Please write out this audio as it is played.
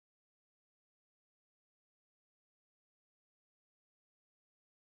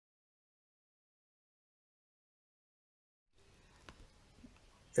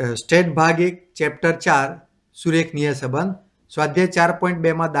State ભાગ 1 chapter 4 સુરેખ નિયત સંબંધ સ્વાધ્યાય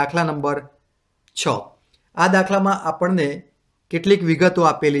 4.2 માં દાખલા નંબર 6 આ દાખલામાં આપણને કેટલીક વિગતો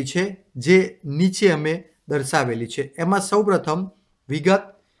આપેલી છે જે નીચે અમે દર્શાવેલી છે। એમાં સૌપ્રથમ વિગત,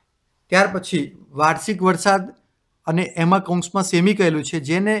 ત્યાર પછી વાર્ષિક વરસાદ અને એમાં કૌંસમાં સેમી કહેલું છે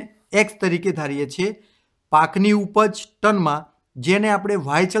જેને એક્સ તરીકે ધારીએ છીએ, પાકની ઉપજ ટનમાં જેને આપણે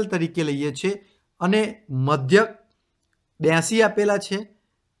વાયચલ તરીકે લઈએ છીએ અને મધ્યક 82 આપેલા છે,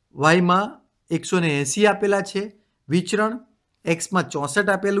 વાયમાં 180 આપેલા છે, વિચરણ એક્સમાં 64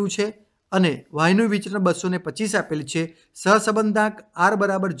 આપેલું છે અને વાયનું વિચરણ 225 આપેલું છે, સહસંબંધાંક આર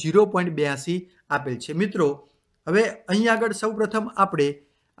બરાબર 0.82 આપેલ છે। મિત્રો હવે અહીં આગળ સૌપ્રથમ આપણે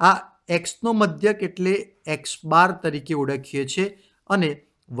આ એક્સનો મધ્યક એટલે એક્સ બાર તરીકે ઓળખીએ છીએ અને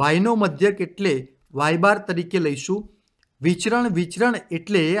વાયનો મધ્યક એટલે વાય બાર તરીકે લઈશું। વિચરણ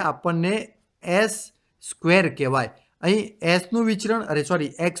એટલે આપણને એસ સ્ક્વેર કહેવાય। અહીં એસનું વિચરણ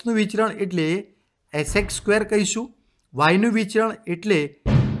એક્સનું વિચરણ એટલે એસ એક્સ સ્ક્વેર કહીશું, વાયનું વિચરણ એટલે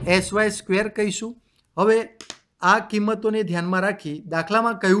એસ વાય સ્ક્વેર કહીશું। હવે આ કિંમતોને ધ્યાનમાં રાખી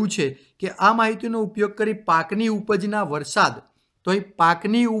દાખલામાં કહ્યું છે કે આ માહિતીનો ઉપયોગ કરી પાકની ઉપજના વરસાદ, તો અહીં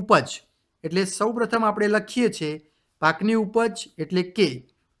પાકની ઉપજ એટલે સૌપ્રથમ આપણે લખીએ છીએ પાકની ઉપજ એટલે કે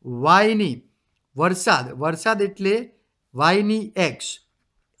વાયની વરસાદ એટલે વાયની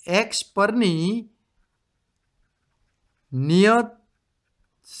એક્સ પરની નિયત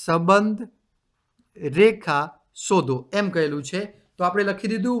સંબંધ રેખા શોધો એમ કહેલું છે। તો આપણે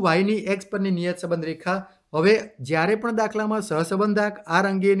લખી દીધું વાયની એક્સ પરની નિયત સંબંધ રેખા। હવે જ્યારે પણ દાખલામાં સહસંબંધાંક આર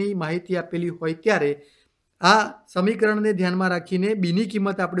અંગેની માહિતી આપેલી હોય ત્યારે આ સમીકરણને ધ્યાનમાં રાખીને બીની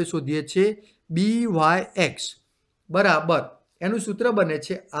કિંમત આપણે શોધીએ છીએ। બી વાય એક્સ બરાબર એનું સૂત્ર બને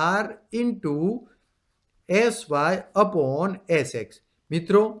છે R into S Y upon S x.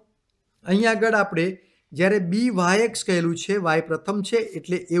 મિત્રો અહીં આગળ આપણે જ્યારે બી વાય એક્સ કહેલું છે, વાય પ્રથમ છે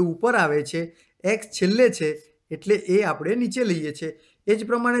એટલે એ ઉપર આવે છે, એક્સ છેલ્લે છે એટલે એ આપણે નીચે લઈએ છીએ। એ જ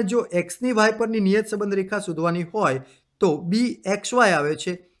પ્રમાણે જો એક્સની વાય પરની નિયત સંબંધ રેખા શોધવાની હોય તો બી એક્સ વાય આવે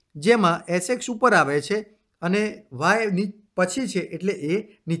છે, જેમાં એસ એક્સ ઉપર આવે છે અને વાય પછી છે એટલે એ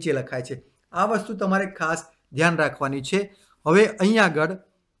નીચે લખાય છે। આ વસ્તુ તમારે ખાસ ધ્યાન રાખવાની છે। હવે અહીં આગળ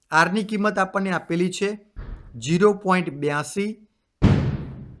આરની કિંમત આપણને આપેલી છે 0.82,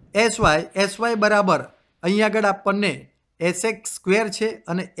 એસ વાય બરાબર અહીં આગળ આપણને એસ એક્સ સ્ક્વેર છે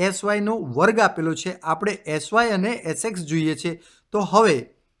અને એસ વાયનો વર્ગ આપેલો છે, આપણે એસ વાય અને એસ એક્સ જોઈએ છે। તો હવે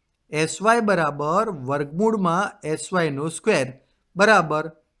એસ વાય બરાબર વર્ગમૂળમાં એસ વાયનો સ્ક્વેર બરાબર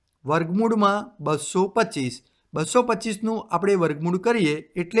વર્ગમૂળમાં 225, 225નું આપણે વર્ગમૂળ કરીએ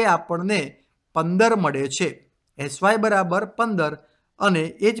એટલે આપણને 15 મળે છે। એસ વાય બરાબર 15 અને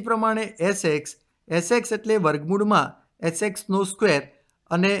એ જ પ્રમાણે એસ એક્સ એટલે વર્ગમૂળમાં એસ એક્સનો સ્ક્વેર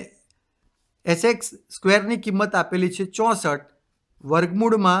અને એસ એક્સ સ્ક્વેરની કિંમત આપેલી છે 64,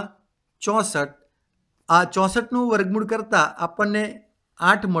 વર્ગમૂળમાં 64, આ 64નું વર્ગમૂળ કરતાં આપણને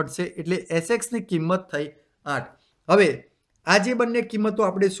 8 મળશે એટલે એસ એક્સની કિંમત થઈ 8। હવે આ જે બંને કિંમતો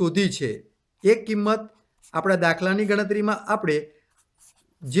આપણે શોધી છે, એક કિંમત આપણા દાખલાની ગણતરીમાં આપણે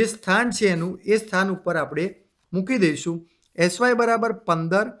જે સ્થાન છે એનું એ સ્થાન ઉપર આપણે મૂકી દઈશું। એસ વાય બરાબર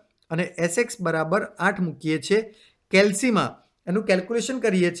 15 અને એસ એક્સ બરાબર 8 મૂકીએ છીએ। કેલ્સીમાં એનું કેલ્ક્યુલેશન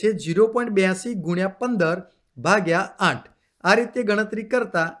કરીએ છીએ 0.82 ગુણ્યા 15 ભાગ્યા 8। આ રીતે ગણતરી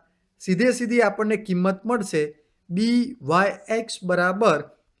કરતાં સીધી આપણને કિંમત મળશે બી વાય એક્સ બરાબર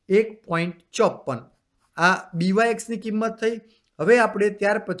 1.54। આ બી વાય એક્સની કિંમત થઈ। હવે આપણે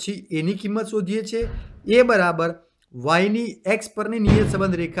ત્યાર પછી એની કિંમત શોધીએ છીએ। એ બરાબર વાયની એક્સ પરની નિયત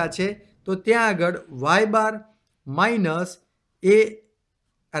સંબંધ રેખા છે, તો ત્યાં આગળ વાય બાર માઇનસ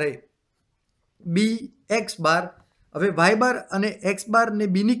બી એક્સ બાર। હવે વાય બાર અને એક્સ બાર ને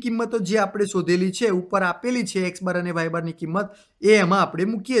બીની કિંમતો જે આપણે શોધેલી છે ઉપર આપેલી છે એક્સ બાર અને વાય બારની કિંમત એ એમાં આપણે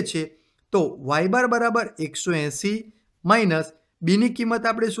મૂકીએ છીએ। તો વાય બાર બરાબર 180 માઇનસ બીની કિંમત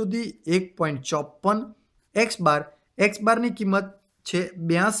આપણે શોધી 1.54, એક્સ બારની કિંમત છે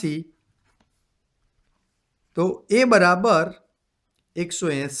 82, તો એ બરાબર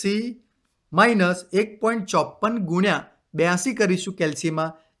 180 માઇનસ 1.54 ગુણ્યા 82 કરીશું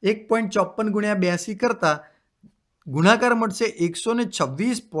કેલ્સીમાં, 1.54 ગુણ્યા 82 કરતાં ગુણાકાર મળશે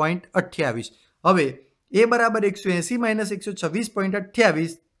 126.28। હવે એ બરાબર 180 માઇનસ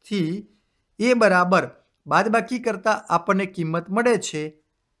 126.28 થી એ બરાબર બાદબાકી કરતાં આપણને કિંમત મળે છે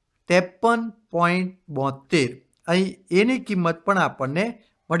 53.72। અહીં એની કિંમત પણ આપણને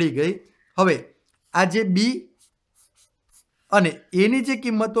મળી ગઈ। હવે આ જે બી અને એની જે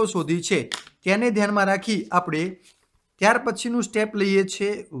કિંમતો શોધી છે તેને ધ્યાનમાં રાખી આપણે ત્યાર પછીનું સ્ટેપ લઈએ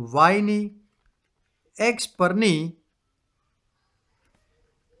છીએ વાયની એક્સ પરની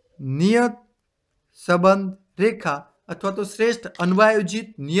નિયત સંબંધ રેખા અથવા તો શ્રેષ્ઠ અન્વયોજિત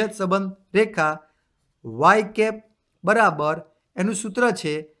નિયત સંબંધ રેખા વાય કેપ બરાબર એનું સૂત્ર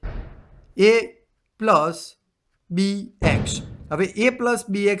છે એ પ્લસ બી એક્સ. હવે એ પ્લસ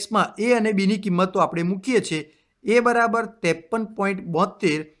બી એક્સમાં એ અને બીની કિંમતો આપણે મૂકીએ છીએ. એ બરાબર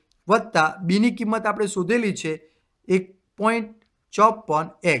 53.72 વત્તા બીની કિંમત આપણે શોધેલી છે 1.54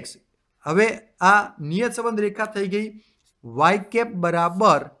 એક્સ. હવે આ નિયત સંબંધ રેખા થઈ ગઈ વાય કેપ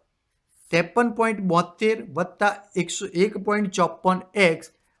બરાબર 53.72 વત્તા 101.54 એક્સ.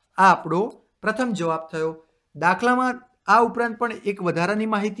 આ આપણો પ્રથમ જવાબ થયો. દાખલામાં આ ઉપરાંત પણ એક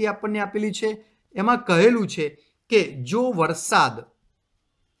વધારાની માહિતી આપણને આપેલી છે. એમાં કહેલું છે કે જો વરસાદ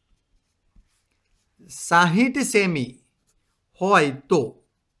 60 સેમી હોય તો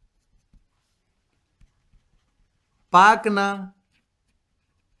પાકના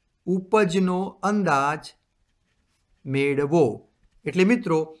ઉપજનો અંદાજ મેળવો. એટલે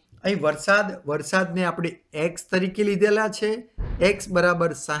મિત્રો અહીં વરસાદને આપણે એક્સ તરીકે લીધેલા છે. એક્સ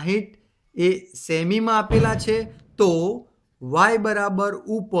બરાબર 60 એ સેમીમાં આપેલા છે. તો વાય બરાબર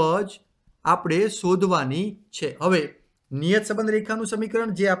ઉપજ આપણે શોધવાની છે. હવે નિયત સંબંધ રેખાનું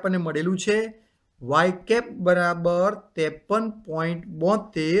સમીકરણ જે આપણને મળેલું છે વાય કેપ બરાબર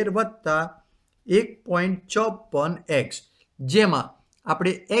 53.72 વત્તા 1.54 એક્સ, જેમાં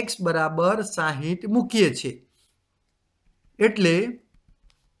આપણે એક્સ બરાબર 60 મૂકીએ છીએ. એટલે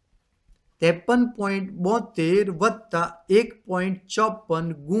 53.72 વત્તા 1.54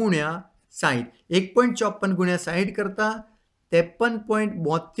 ગુણ્યા 60. 1.54 ગુણ્યા 60 કરતાં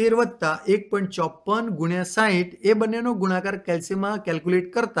 53.72 વત્તા 1.54 ગુણ્યા 60 એ બંનેનો ગુણાકાર કેલ્શિયમમાં કેલ્ક્યુલેટ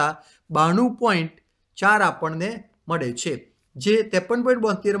કરતાં 92.4 આપણને મળે છે. જે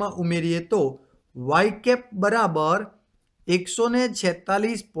 53.72માં ઉમેરીએ તો વાય કેપ બરાબર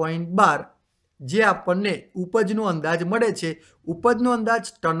 146.12 જે આપણને ઉપજનો અંદાજ મળે છે. ઉપજનો અંદાજ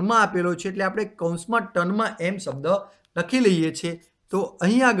ટનમાં આપેલો છે એટલે આપણે કૌંસમાં ટનમાં એમ શબ્દ લખી લઈએ છીએ. તો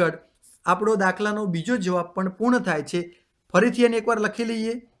અહીં આગળ આપણો દાખલાનો બીજો જવાબ પણ પૂર્ણ થાય છે. ફરીથી એને એકવાર લખી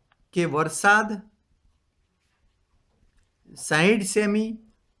લઈએ કે વરસાદ 60 સેમી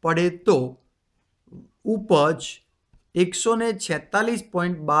પડે તો ઉપજ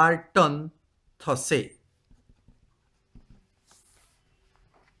 146.12 ટન થશે.